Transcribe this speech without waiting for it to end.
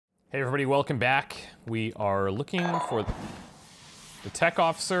Hey everybody, welcome back. We are looking for the tech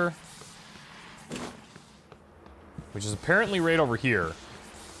officer, which is apparently right over here.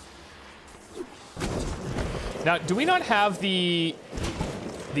 Now, do we not have the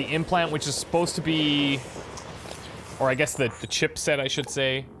implant, which is supposed to be, or I guess the chipset, I should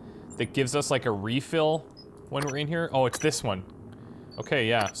say, that gives us like a refill when we're in here? Oh, it's this one. Okay,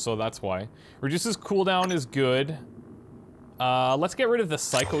 yeah, so that's why. Reduces cooldown is good. Let's get rid of the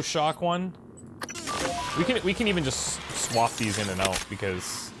Psycho Shock one. We can even just swap these in and out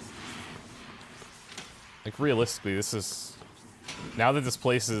because, like, realistically, this is, now that this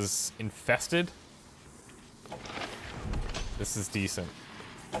place is infested, this is decent.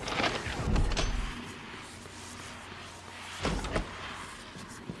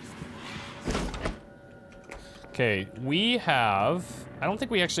 Okay, we have, I don't think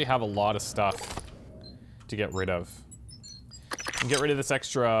we actually have a lot of stuff to get rid of. And get rid of this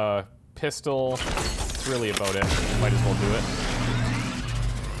extra pistol. That's really about it. Might as well do it.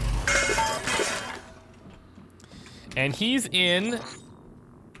 And he's in...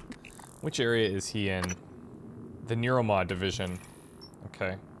 Which area is he in? The Neuromod division.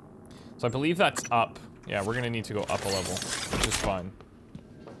 Okay. So I believe that's up. Yeah, we're gonna need to go up a level, which is fine.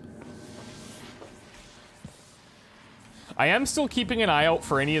 I am still keeping an eye out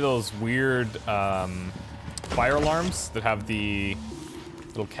for any of those weird, fire alarms that have the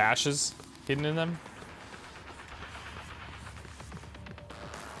little caches hidden in them.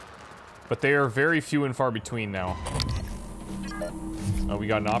 But they are very few and far between now. Oh, we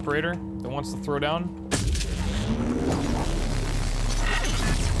got an operator that wants to throw down.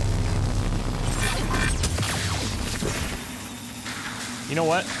 You know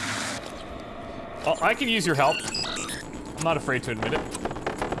what? Oh, I can use your help. I'm not afraid to admit it.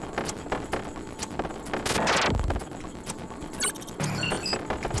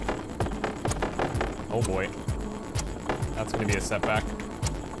 Oh boy. That's gonna be a setback.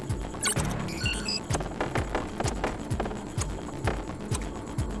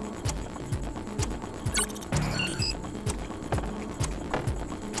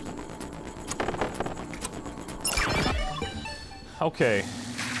 Okay.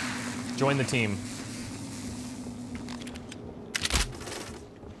 Join the team.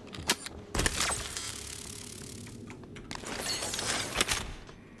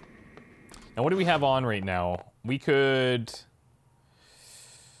 Now, what do we have on right now? We could...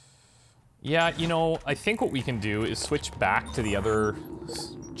 Yeah, you know, I think what we can do is switch back to the other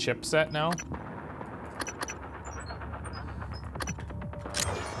chipset now.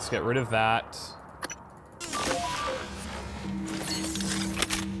 Let's get rid of that.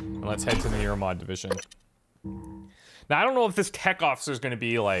 And let's head to the Neuromod division. Now, I don't know if this tech officer is going to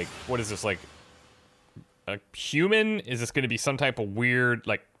be like... What is this, like... a human? Is this going to be some type of weird,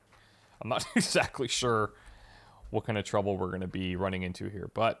 like... I'm not exactly sure what kind of trouble we're going to be running into here,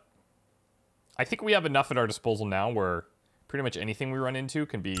 but I think we have enough at our disposal now where pretty much anything we run into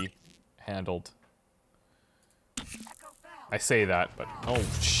can be handled. I say that, but oh,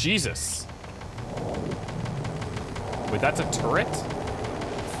 Jesus. Wait, that's a turret?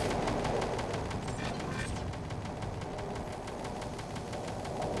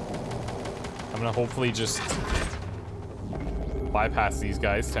 I'm going to hopefully just bypass these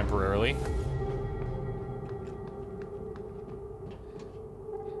guys temporarily.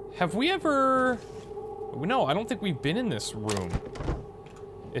 Have we ever... No, I don't think we've been in this room.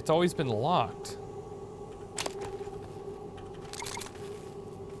 It's always been locked.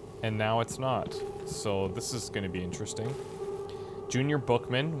 And now it's not. So this is going to be interesting. Junior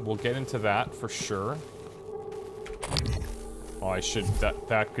Bookman, we'll get into that for sure. Oh, I should...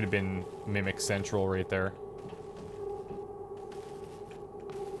 That could have been Mimic Central right there.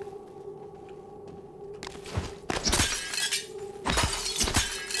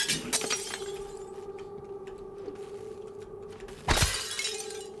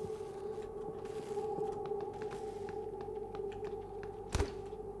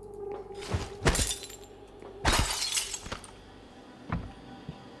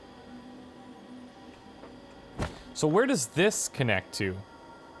 So where does this connect to?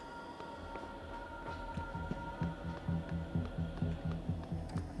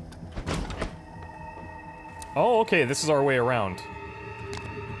 Oh, okay, this is our way around.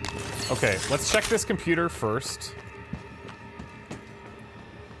 Okay, let's check this computer first.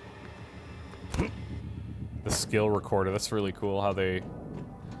 The skill recorder, that's really cool how they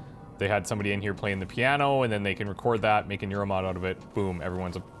had somebody in here playing the piano and then they can record that, make a neuromod out of it. Boom,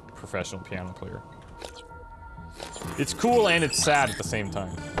 everyone's a professional piano player. It's cool and it's sad at the same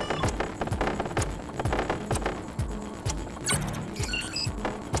time.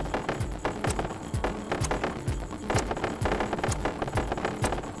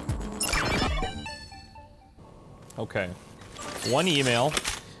 Okay. One email.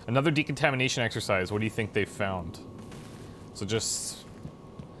 Another decontamination exercise. What do you think they found? So just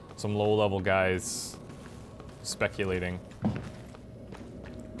some low-level guys speculating.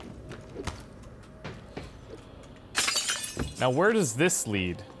 Now, where does this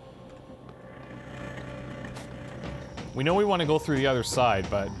lead? We know we want to go through the other side,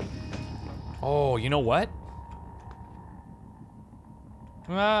 but... Oh, you know what?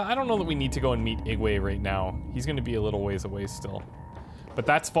 I don't know that we need to go and meet Igwe right now. He's going to be a little ways away still. But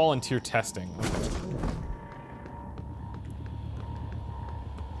that's volunteer testing.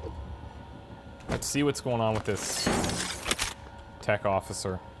 Let's see what's going on with this tech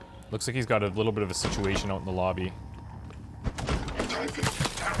officer. Looks like he's got a little bit of a situation out in the lobby.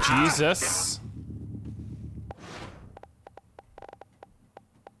 Jesus.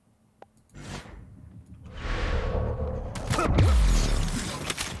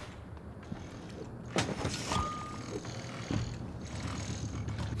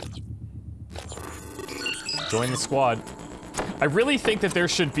 Join the squad. I really think that there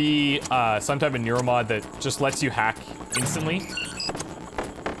should be some type of neuromod that just lets you hack instantly.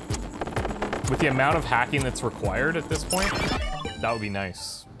 With the amount of hacking that's required at this point, that would be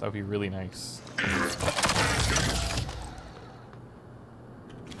nice. That would be really nice.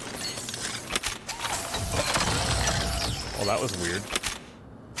 Oh, that was weird.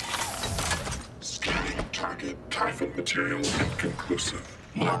 Scanning target typhon material inconclusive.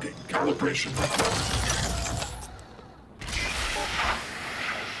 Logging calibration request.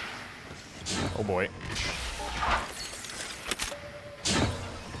 Oh boy.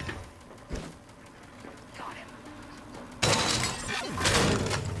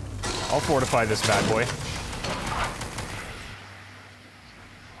 I'll fortify this bad boy.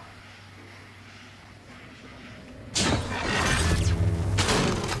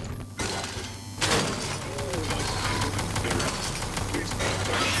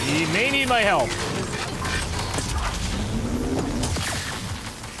 He may need my help.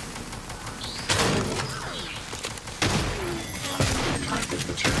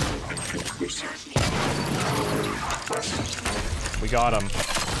 We got him.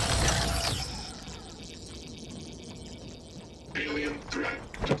 Alien threat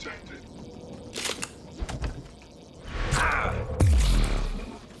detected.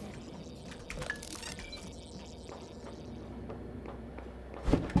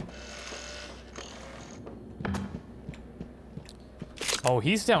 Oh,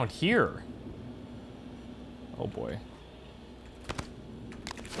 he's down here. Oh boy.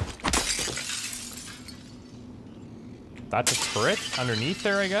 That's a turret underneath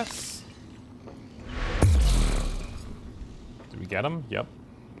there, I guess. Did we get him? Yep.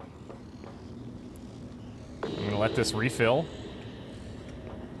 I'm gonna let this refill.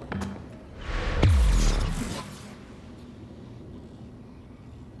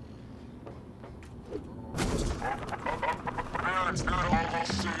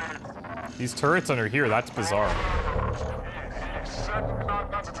 These turrets under here, that's bizarre.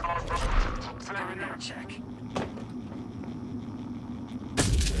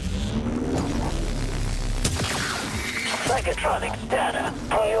 Psychotronics data.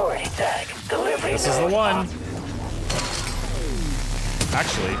 Priority tag. Delivery. This is the one.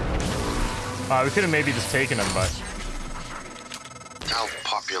 Actually, we could have maybe just taken him, but... Tal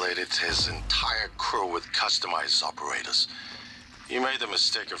populated his entire crew with customized operators. He made the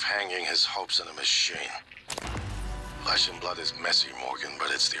mistake of hanging his hopes on a machine. Flesh and blood is messy, Morgan,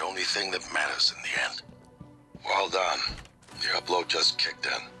 but it's the only thing that matters in the end. Well done. The upload just kicked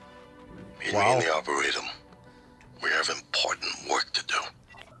in. Meet me in the Arboretum. We have important work to do.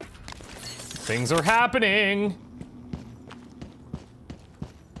 Things are happening!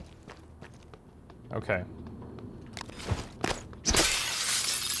 Okay.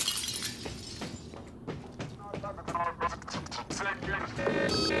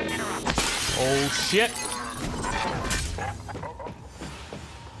 Oh shit!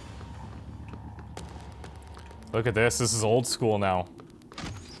 Look at this, this is old school now.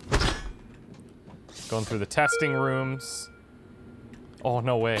 Going through the testing rooms. Oh,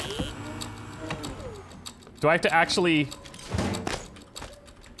 no way. Do I have to actually...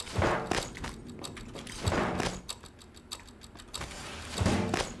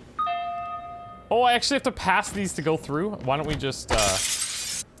 Oh, I actually have to pass these to go through? Why don't we just,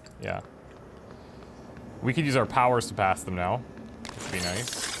 yeah. We could use our powers to pass them now. Which would be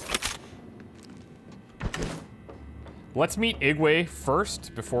nice. Let's meet Igwe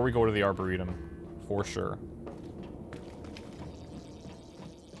first before we go to the Arboretum. For sure.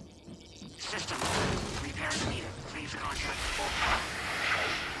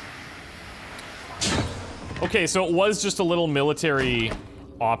 Okay, so it was just a little military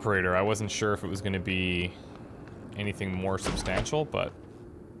operator. I wasn't sure if it was going to be anything more substantial, but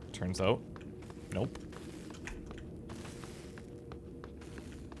turns out, nope.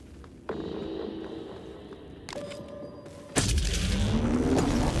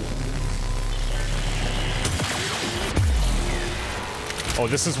 Oh,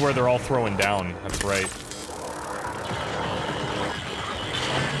 this is where they're all throwing down. That's right.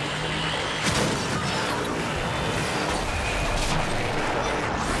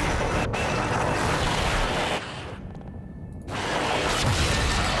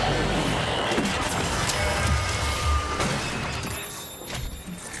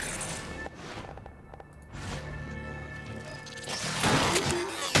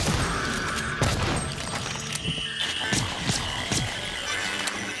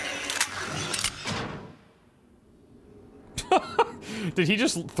 Did he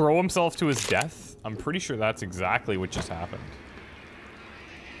just throw himself to his death? I'm pretty sure that's exactly what just happened.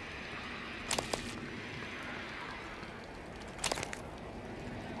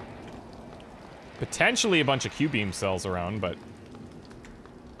 Potentially a bunch of Q-beam cells around, but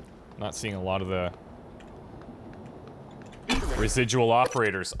not seeing a lot of the residual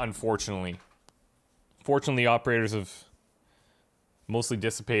operators, unfortunately. Fortunately, operators have mostly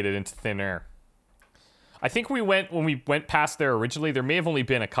dissipated into thin air. I think when we went past there originally, there may have only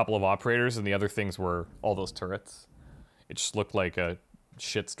been a couple of operators, and the other things were all those turrets. It just looked like a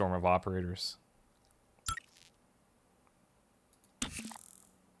shitstorm of operators.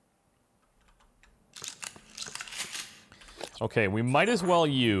 Okay, we might as well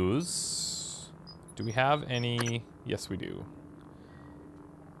use... Do we have any... Yes, we do.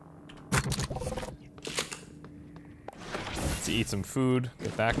 Let's eat some food,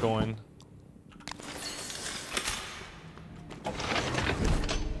 get that going.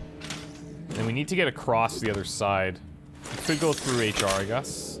 And we need to get across the other side. We could go through HR, I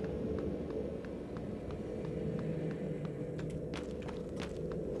guess.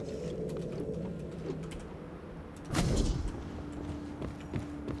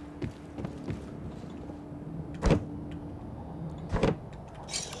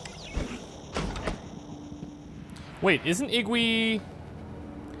 Wait, isn't Igwe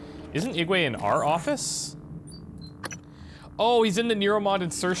in our office? Oh, he's in the Neuromod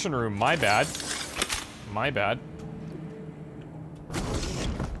insertion room. My bad. My bad.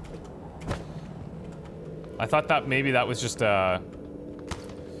 I thought that maybe that was just a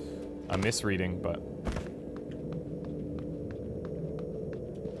misreading, but...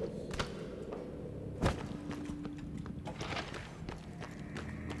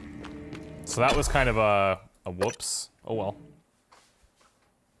 So that was kind of a whoops. Oh well.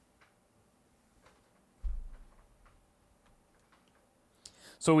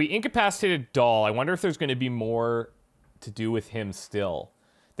 So we incapacitated Dahl. I wonder if there's going to be more to do with him still.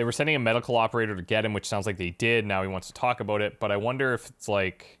 They were sending a medical operator to get him, which sounds like they did. Now he wants to talk about it, but I wonder if it's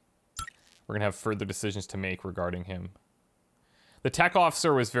like we're going to have further decisions to make regarding him. The tech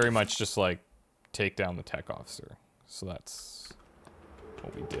officer was very much just like, take down the tech officer. So that's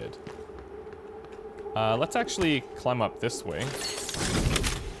what we did. Let's actually climb up this way.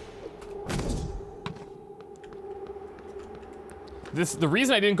 The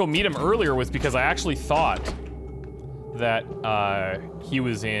reason I didn't go meet him earlier was because I actually thought that he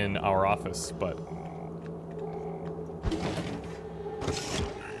was in our office, but...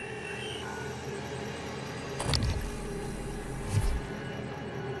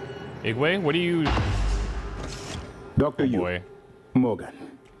 Igwe, what do you... Dr. Oh boy. Morgan,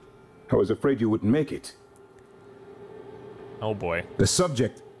 I was afraid you wouldn't make it. Oh boy. The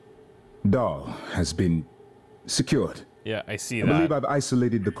subject, Dahl, has been secured. Yeah, I see I that. believe I've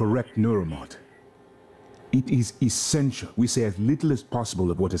isolated the correct neuromod. It is essential we say as little as possible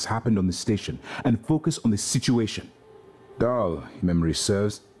of what has happened on the station and focus on the situation. Dahl, if memory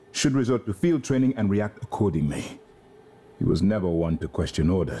serves, should resort to field training and react accordingly. He was never one to question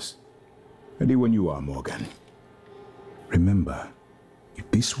orders. Ready when you are, Morgan. Remember,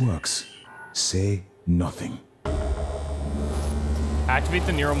 if this works, say nothing. Activate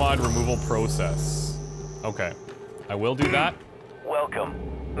the Neuromod removal process. Okay. I will do that. Welcome.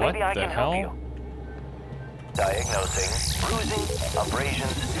 What Maybe I the can hell? help you. Diagnosing bruising,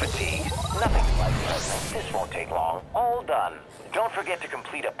 abrasions, fatigue. Nothing life-threatening. This won't take long. All done. Don't forget to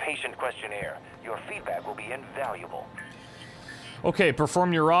complete a patient questionnaire. Your feedback will be invaluable. Okay,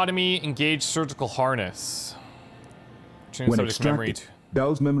 perform neurotomy, engage surgical harness. Change When subject memory extracted,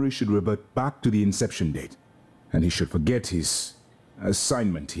 Dahl's memory should revert back to the inception date, and he should forget his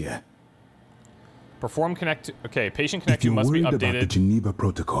assignment here. Perform connect. Okay, patient If you're connecting must be worried about the updated. Geneva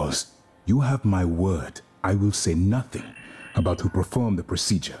protocols, you have my word. I will say nothing about who performed the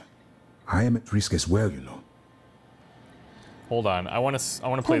procedure. I am at risk as well, you know. Hold on. I want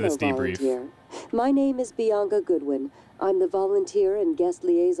to play this debrief. Volunteer. My name is Bianca Goodwin. I'm the volunteer and guest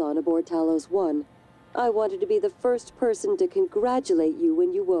liaison aboard Talos I. I wanted to be the first person to congratulate you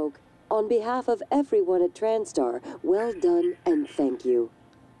when you woke. On behalf of everyone at TranStar, well done and thank you.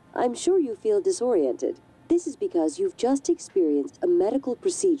 I'm sure you feel disoriented. This is because you've just experienced a medical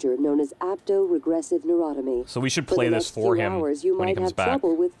procedure known as apto-regressive neurotomy. So we should play this for him hours, you when he might comes have back.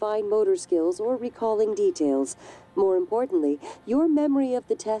 trouble with fine motor skills or recalling details. More importantly, your memory of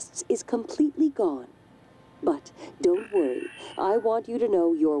the tests is completely gone. But don't worry. I want you to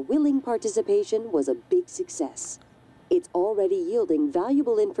know your willing participation was a big success. It's already yielding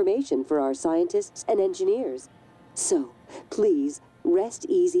valuable information for our scientists and engineers. So, please, rest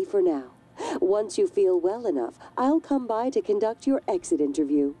easy for now. Once you feel well enough, I'll come by to conduct your exit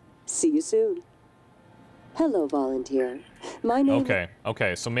interview. See you soon. Hello, volunteer. My name...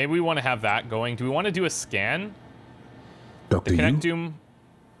 Okay, so maybe we want to have that going. Do we want to do a scan? Dr. The Yu? Connectum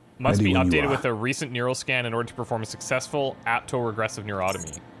must be Ready when you updated are. with a recent neural scan in order to perform a successful apto-regressive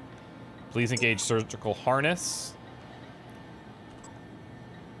neurotomy. Please engage surgical harness.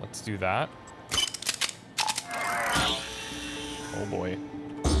 Let's do that. Oh boy.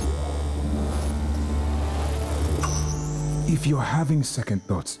 If you're having second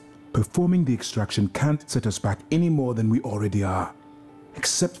thoughts, performing the extraction can't set us back any more than we already are.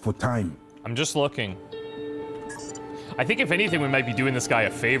 Except for time. I'm just looking. I think if anything, we might be doing this guy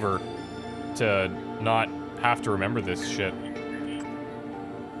a favor to not have to remember this shit.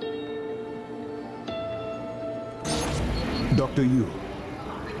 Dr. Yu.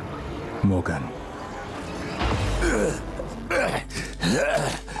 Morgan.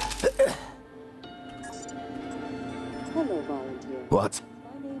 Hello, volunteer. What?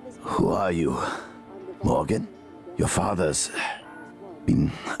 My name is... Who are you? Morgan? Your father's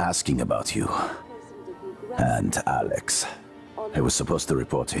been asking about you. And Alex. I was supposed to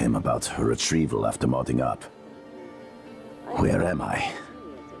report to him about her retrieval after modding up. Where am I?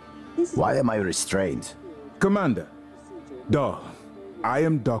 Why am I restrained? Commander. Dahl. I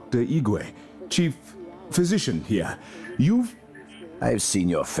am Dr. Igwe, Chief Physician here. I've seen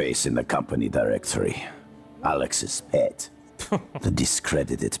your face in the company directory. Alex's pet. The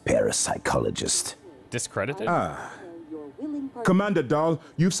discredited parapsychologist. Discredited? Commander Dahl,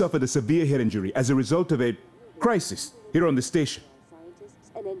 you've suffered a severe head injury as a result of a crisis here on the station.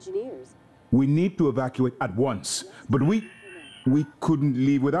 Scientists and engineers. We need to evacuate at once, but we couldn't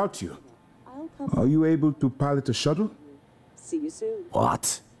leave without you. I'll come... Are you able to pilot a shuttle? See you soon.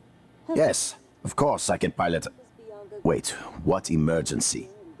 What? Yes, of course I can pilot. Wait, what emergency?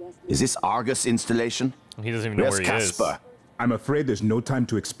 Is this Argus installation? He doesn't even know Where's where he Casper? I'm afraid there's no time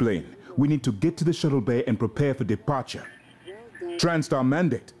to explain. We need to get to the shuttle bay and prepare for departure. TranStar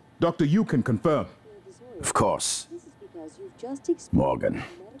mandate. Dr. Yu can confirm. Of course. This is because you've just experienced... Morgan,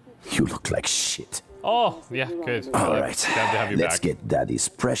 you look like shit. is. Oh, yeah, good. All right, Glad to have you let's back. get Daddy's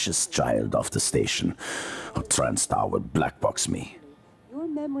precious child off the station, or TranStar will blackbox me. Your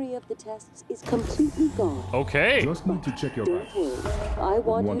memory of the tests is completely gone. Okay. Just need to check your Don't worry. I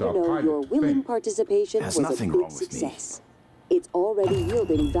want you Want to our know pilot, your willing Faye. participation There's was a nothing big wrong with me. success. It's already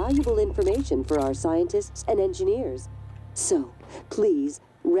yielding valuable information for our scientists and engineers. So, please,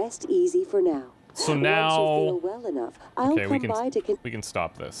 rest easy for now. So Once now... you feel well enough, I'll Okay, come by to... we can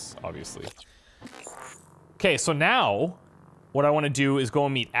stop this, obviously. Okay, so now what I want to do is go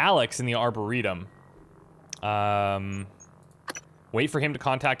and meet Alex in the Arboretum. Wait for him to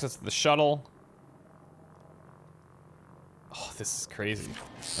contact us at the shuttle. Oh, this is crazy.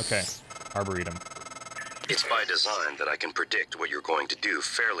 Okay, Arboretum. It's by design that I can predict what you're going to do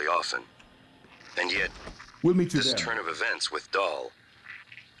fairly often. And yet, We'll meet you this there. turn of events with Dahl,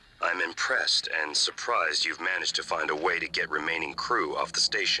 I'm impressed and surprised you've managed to find a way to get remaining crew off the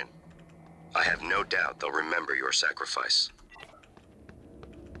station. I have no doubt they'll remember your sacrifice.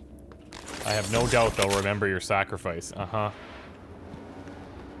 I have no doubt they'll remember your sacrifice. Uh-huh.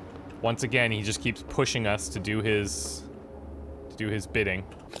 Once again, he just keeps pushing us to do his bidding.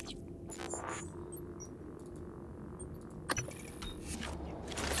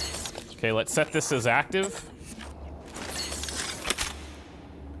 Okay, let's set this as active.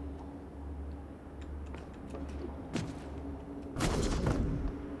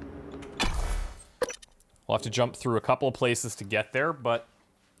 We'll have to jump through a couple of places to get there, but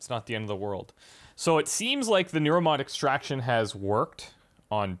it's not the end of the world. So it seems like the neuromod extraction has worked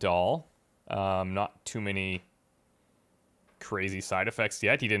on Dahl. Not too many crazy side effects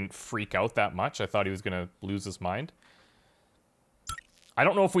yet. He didn't freak out that much. I thought he was going to lose his mind. I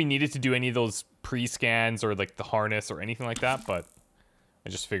don't know if we needed to do any of those pre-scans or like the harness or anything like that, but I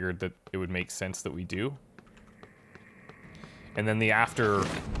just figured that it would make sense that we do. And then the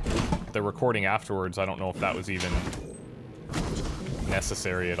recording afterwards, I don't know if that was even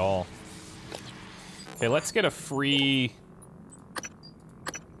necessary at all. Okay, let's get a free...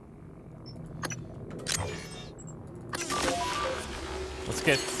 Let's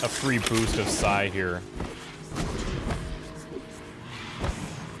get a free boost of Psi here.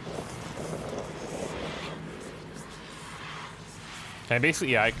 Can I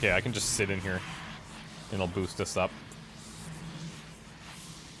basically, yeah, okay, I can just sit in here and it'll boost us up.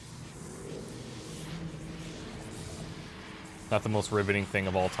 Not the most riveting thing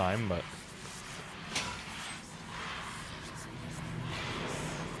of all time, but...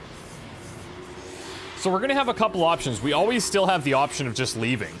 So we're gonna have a couple options. We always still have the option of just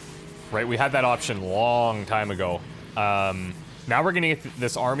leaving, right? We had that option a long time ago. Now we're gonna get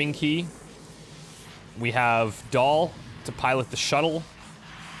this arming key. We have Dahl to pilot the shuttle.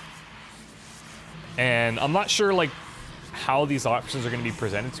 And I'm not sure, like, how these options are gonna be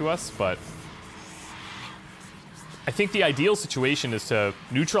presented to us, but... I think the ideal situation is to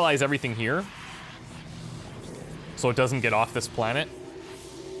neutralize everything here so it doesn't get off this planet,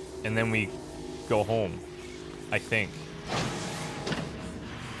 and then we go home, I think.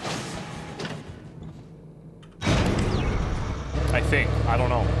 I don't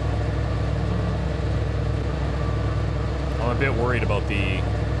know. I'm a bit worried about the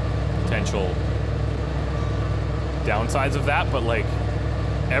potential downsides of that, but like,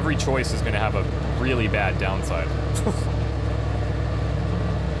 every choice is gonna have a really bad downside.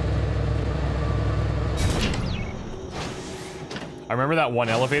 I remember that one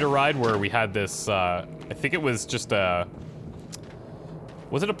elevator ride where we had this, I think it was just a...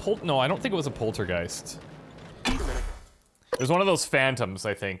 Was it a No, I don't think it was a poltergeist. It was one of those phantoms,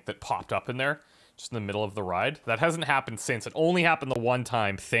 I think, that popped up in there, just in the middle of the ride. That hasn't happened since. It only happened the one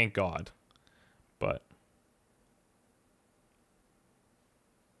time, thank God. But...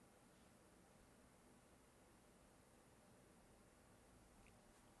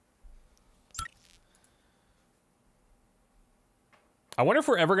 I wonder if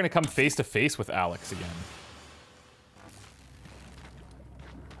we're ever going to come face to face with Alex again.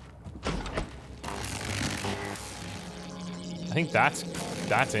 I think that's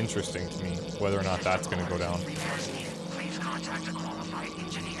interesting to me, whether or not that's going to go down.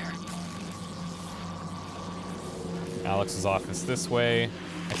 Alex's office this way.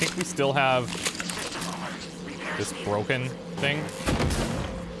 I think we still have this broken thing.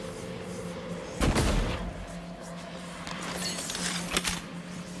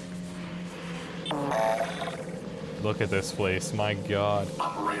 Look at this place, my God.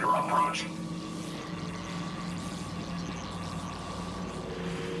 Operator approach.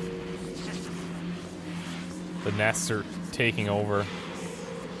 The nests are taking over.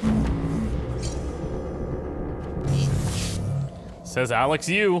 Says Alex,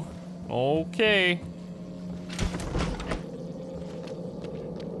 you. Okay.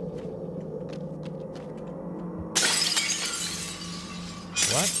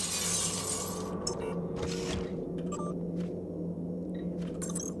 What?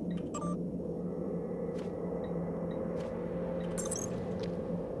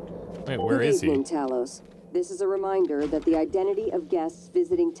 Wait, where is he? Good evening, Talos. This is a reminder that the identity of guests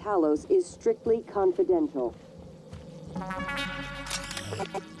visiting Talos is strictly confidential.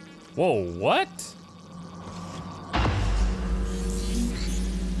 Whoa, what?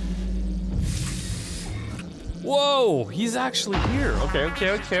 Whoa, he's actually here.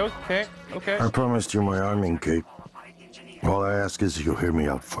 Okay. I promised you my arming cape. All I ask is you hear me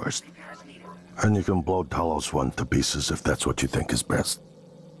out first. And you can blow Talos I to pieces if that's what you think is best.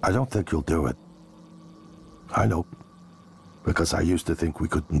 I don't think you'll do it. I know. Because I used to think we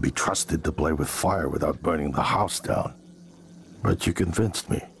couldn't be trusted to play with fire without burning the house down. But you convinced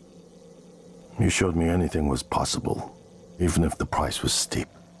me. You showed me anything was possible, even if the price was steep.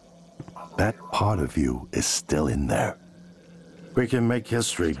 That part of you is still in there. We can make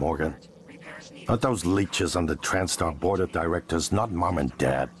history, Morgan. Not those leeches on the TranStar board of directors, not Mom and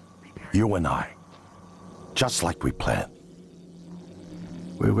Dad. You and I. Just like we planned.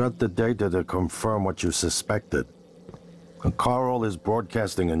 We've got the data to confirm what you suspected. And Carl is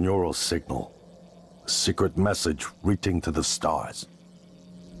broadcasting a neural signal. A secret message reaching to the stars.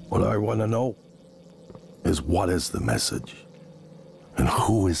 What I want to know is what is the message? And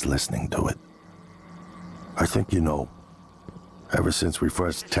who is listening to it? I think you know. Ever since we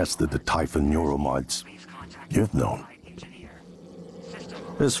first tested the Typhon neuromods, you've known.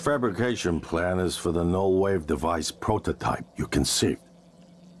 This fabrication plan is for the null wave device prototype you conceived.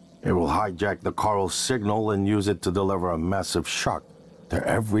 It will hijack the coral signal and use it to deliver a massive shock to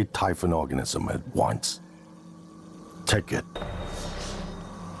every Typhon organism at once. Take it.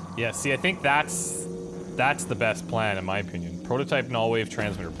 Yeah, see, I think that's the best plan, in my opinion. Prototype null wave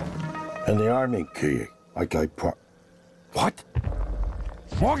transmitter. And the army key, like I What?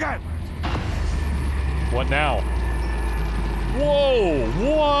 Morgan! What now? Whoa!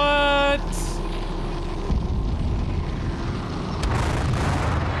 What?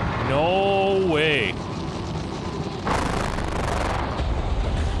 No way.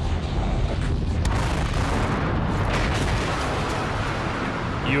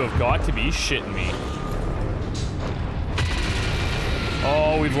 You have got to be shitting me.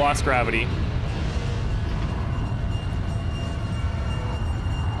 Oh, we've lost gravity.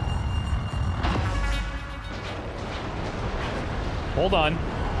 Hold on.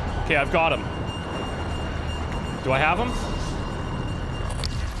 Okay, I've got him. Do I have him?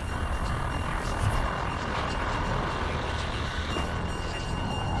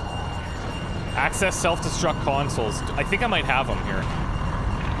 Access self-destruct consoles. I think I might have him here.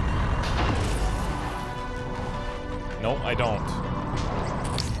 No, I don't.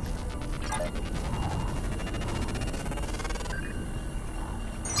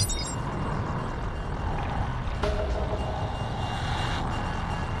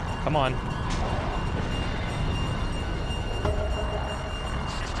 Come on.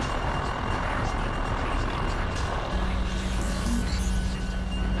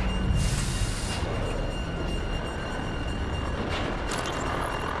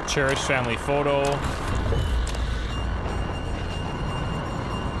 Cherished family photo.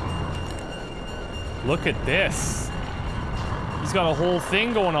 Look at this. He's got a whole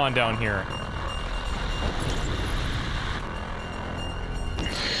thing going on down here.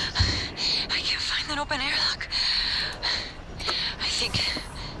 I can't find an open airlock. I think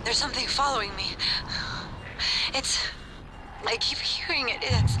there's something following me. I keep hearing it.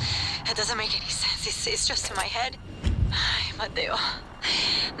 It doesn't make any sense. It's just in my head. Ay, Mateo.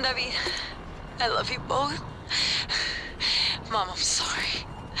 David, I love you both. Mom, I'm sorry.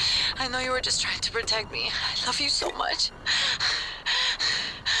 I know you were just trying to protect me. I love you so much.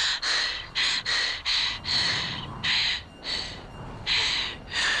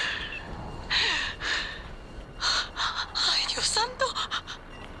 Ay, Dios santo.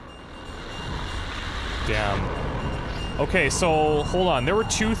 Damn. Okay, so hold on. There were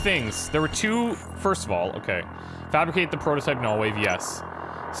two things. First of all, okay. Fabricate the prototype null wave, yes.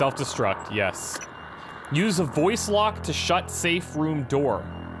 Self-destruct, yes. Use a voice lock to shut safe room door.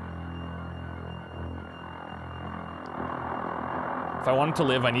 If I want him to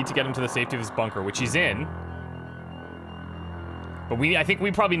live, I need to get him to the safety of his bunker, which he's in. But I think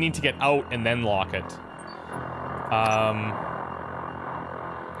we probably need to get out and then lock it.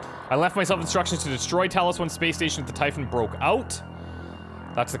 I left myself instructions to destroy Talos I space station if the Typhon broke out.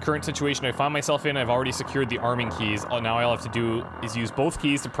 That's the current situation I find myself in. I've already secured the arming keys. Now all I have to do is use both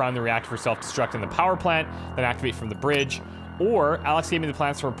keys to prime the reactor for self-destruct in the power plant, then activate from the bridge. Or, Alex gave me the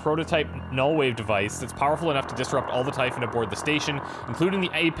plans for a prototype null wave device that's powerful enough to disrupt all the Typhon aboard the station, including the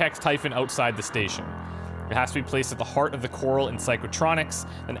Apex Typhon outside the station. It has to be placed at the heart of the coral in psychotronics,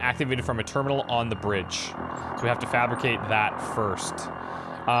 then activated from a terminal on the bridge. So we have to fabricate that first.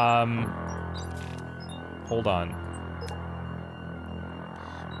 Hold on.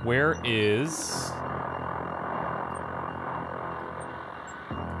 Where is...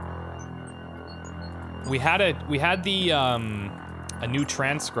 We had the a new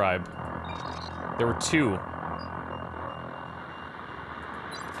transcribe. There were two.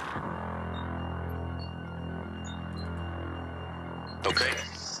 Okay.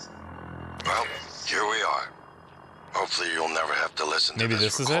 Well, here we are. Hopefully you'll never have to listen to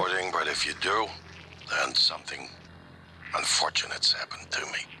this recording, but if you do, then something unfortunate's happened to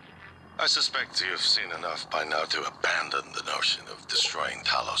me. I suspect you've seen enough by now to abandon the notion of destroying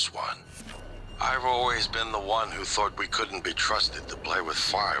Talos I. I've always been the one who thought we couldn't be trusted to play with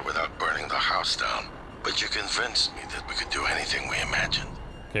fire without burning the house down. But you convinced me that we could do anything we imagined.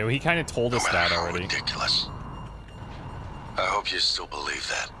 Okay, well, he kind of told us that already. Ridiculous. I hope you still believe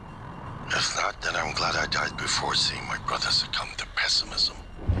that. If not, then I'm glad I died before seeing my brother succumb to pessimism.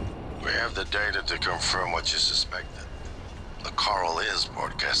 We have the data to confirm what you suspected. The coral is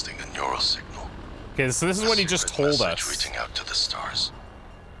broadcasting a neural signal. Okay, so this is what he just told us. Reaching out to the stars.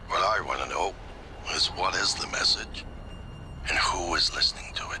 What I want to know is what is the message, and who is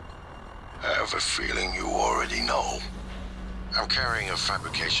listening to it. I have a feeling you already know. I'm carrying a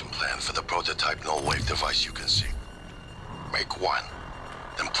fabrication plan for the prototype null wave device you can see. Make one,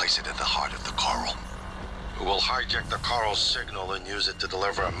 then place it at the heart of the coral. We will hijack the coral signal and use it to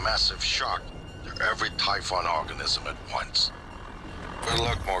deliver a massive shock to every Typhon organism at once. Good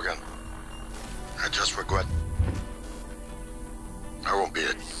luck, Morgan. I just regret I won't be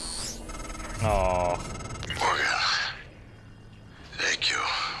it. Oh. Morgan, thank you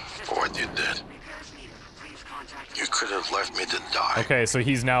for what you did. You could have left me to die. Okay, so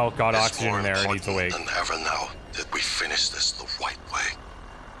he's now got It's oxygen more in there and he's awake. important than ever now that we finish this the right way.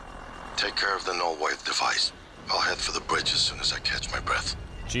 Take care of the null wave device. I'll head for the bridge as soon as I catch my breath.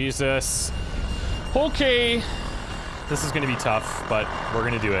 Jesus. Okay. This is gonna be tough, but we're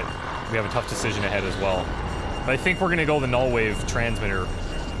gonna do it. We have a tough decision ahead as well. But I think we're gonna go the null wave transmitter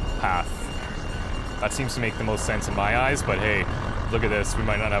path. That seems to make the most sense in my eyes, but hey, look at this. We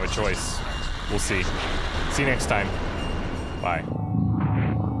might not have a choice. We'll see. See you next time. Bye.